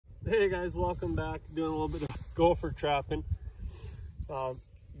Hey guys, welcome back. Doing a little bit of gopher trapping.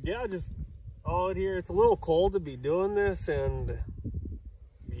 Yeah, just out here. It's a little cold to be doing this, and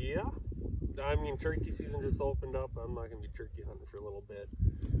yeah, I mean, turkey season just opened up. I'm not gonna be turkey hunting for a little bit.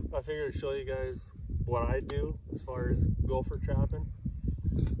 I figured to show you guys what I do as far as gopher trapping.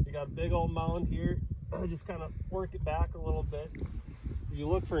 You got a big old mound here. I just kind of work it back a little bit. You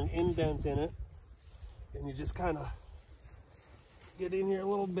look for an indent in it, and you just kind of get in here a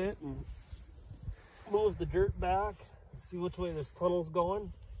little bit and move the dirt back and see which way this tunnel's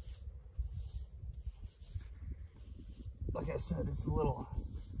going. Like I said, it's a little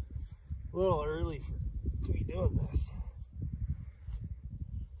early to be doing this.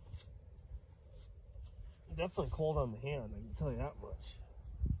 Definitely cold on the hand, I can tell you that much.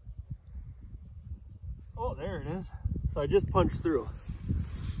 Oh, there it is. So I just punched through.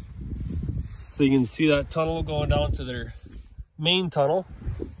 So you can see that tunnel going down to their main tunnel.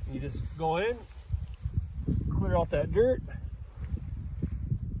 You just go in, clear out that dirt,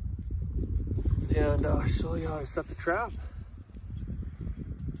 and I'll show you how to set the trap.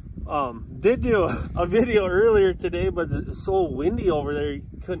 Did do a video earlier today, but it's so windy over there you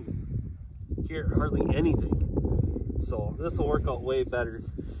couldn't hear hardly anything. So this will work out way better.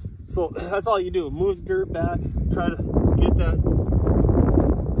 So that's all you do, move the dirt back, try to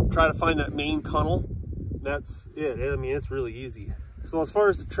find that main tunnel. That's it. I mean, it's really easy. So as far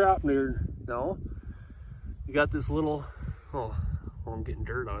as the trap now, you got this little, oh, I'm getting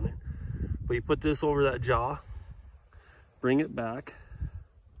dirt on it. But you put this over that jaw, bring it back,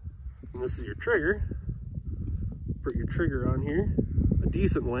 and this is your trigger. Put your trigger on here a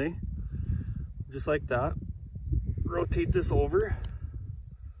decent way, just like that. Rotate this over,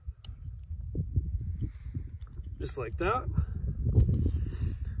 just like that.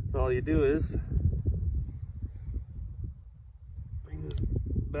 And all you do is bring this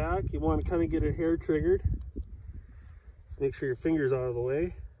back. You want to kind of get a hair triggered. So make sure your finger's out of the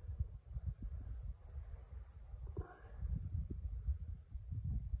way.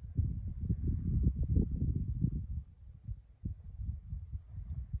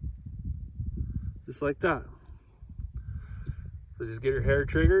 Just like that. So just get your hair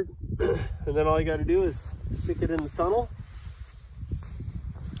triggered, and then all you got to do is stick it in the tunnel,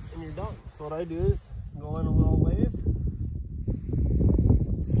 and you're done. So what I do is go in a little ways,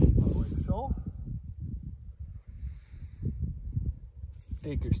 like so.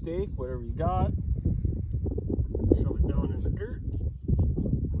 Take your stake, whatever you got, shove it down in the dirt,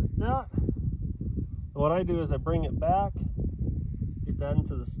 like that. And what I do is I bring it back, get that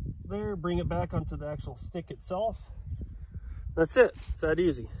into there, bring it back onto the actual stick itself. That's it. It's that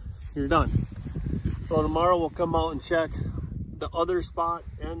easy. You're done. So tomorrow we'll come out and check the other spot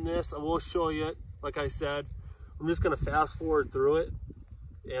and this. I will show you it. Like I said, I'm just going to fast forward through it.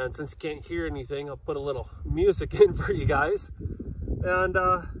 And since you can't hear anything, I'll put a little music in for you guys. And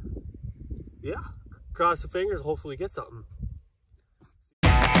yeah, cross the fingers, hopefully get something.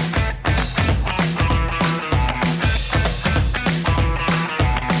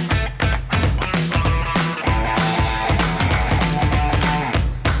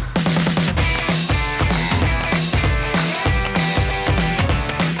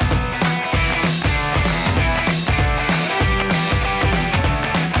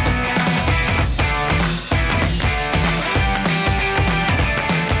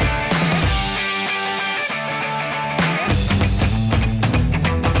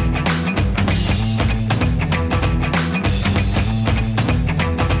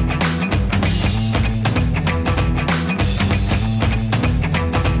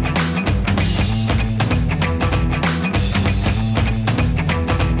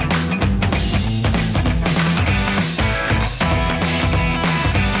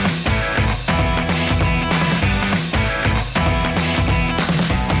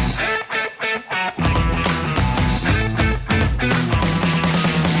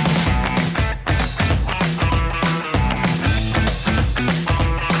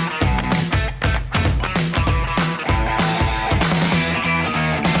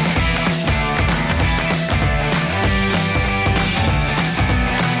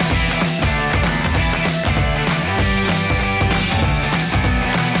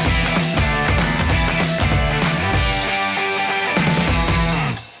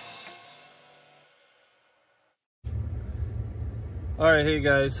 All right, hey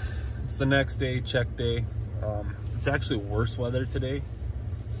guys, it's the next day, check day. It's actually worse weather today,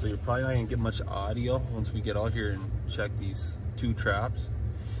 so you're probably not gonna get much audio once we get out here and check these two traps.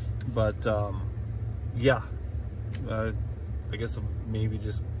 But yeah, I guess I'll maybe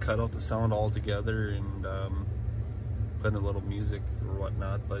just cut out the sound altogether and put a little music or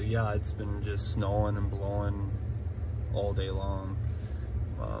whatnot. But yeah, it's been just snowing and blowing all day long.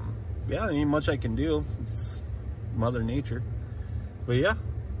 Yeah, ain't much I can do. It's Mother Nature. But yeah,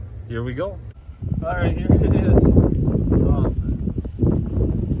 here we go. All right, here it is.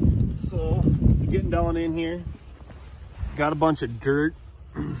 So getting down in here, got a bunch of dirt.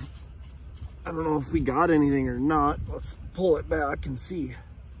 I don't know if we got anything or not. Let's pull it back and see.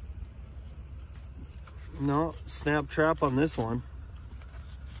 No, snap trap on this one.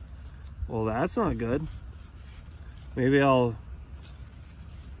 Well, that's not good. Maybe I'll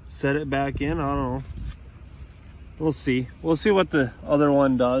set it back in. I don't know. We'll see. We'll see what the other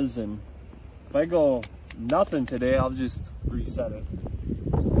one does, and if I go nothing today, I'll just reset it.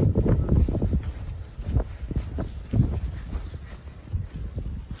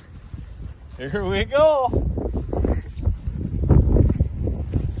 Here we go.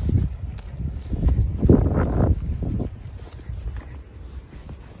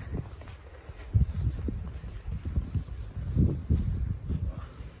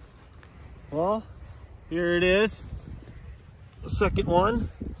 Well, here it is. The second one.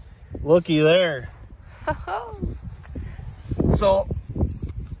 Looky there. So,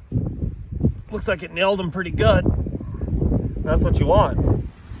 looks like it nailed him pretty good. That's what you want.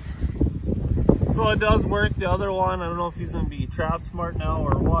 So it does work. The other one, I don't know if he's gonna be trap smart now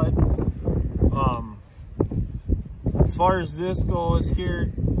or what. As far as this goes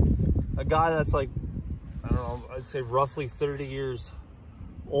here, a guy that's like, I don't know, I'd say roughly 30 years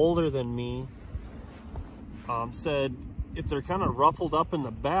older than me, said if they're kind of ruffled up in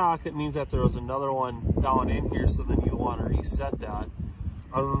the back, it means that there was another one down in here, so then you want to reset that.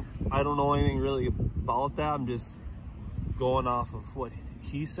 I don't know anything really about that. I'm just going off of what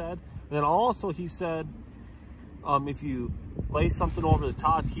he said. And then also he said if you lay something over the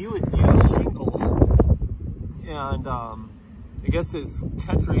top, he would use shingles, and I guess his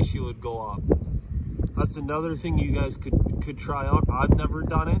catch ratio would go up. That's another thing you guys could try out. I've never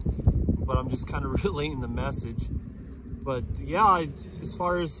done it, but I'm just kind of relaying the message. But yeah, as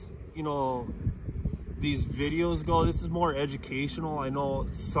far as, you know, these videos go, this is more educational. I know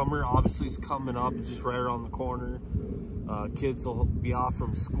summer obviously is coming up. It's just right around the corner. Kids will be off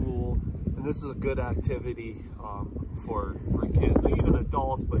from school, and this is a good activity for kids, even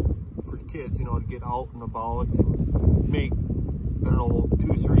adults, but for kids, you know, to get out and about and make, I don't know,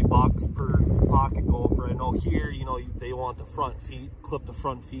 $2-3 per pocket gopher. I know here, you know, they want the front feet, clip the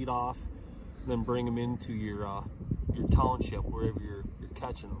front feet off, and then bring them into your township, wherever you're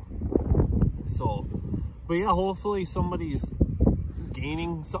catching them. So, but yeah, hopefully somebody's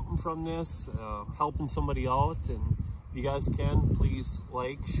gaining something from this, helping somebody out. And if you guys can, please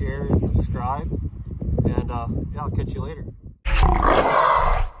like, share, and subscribe. And yeah, I'll catch you later.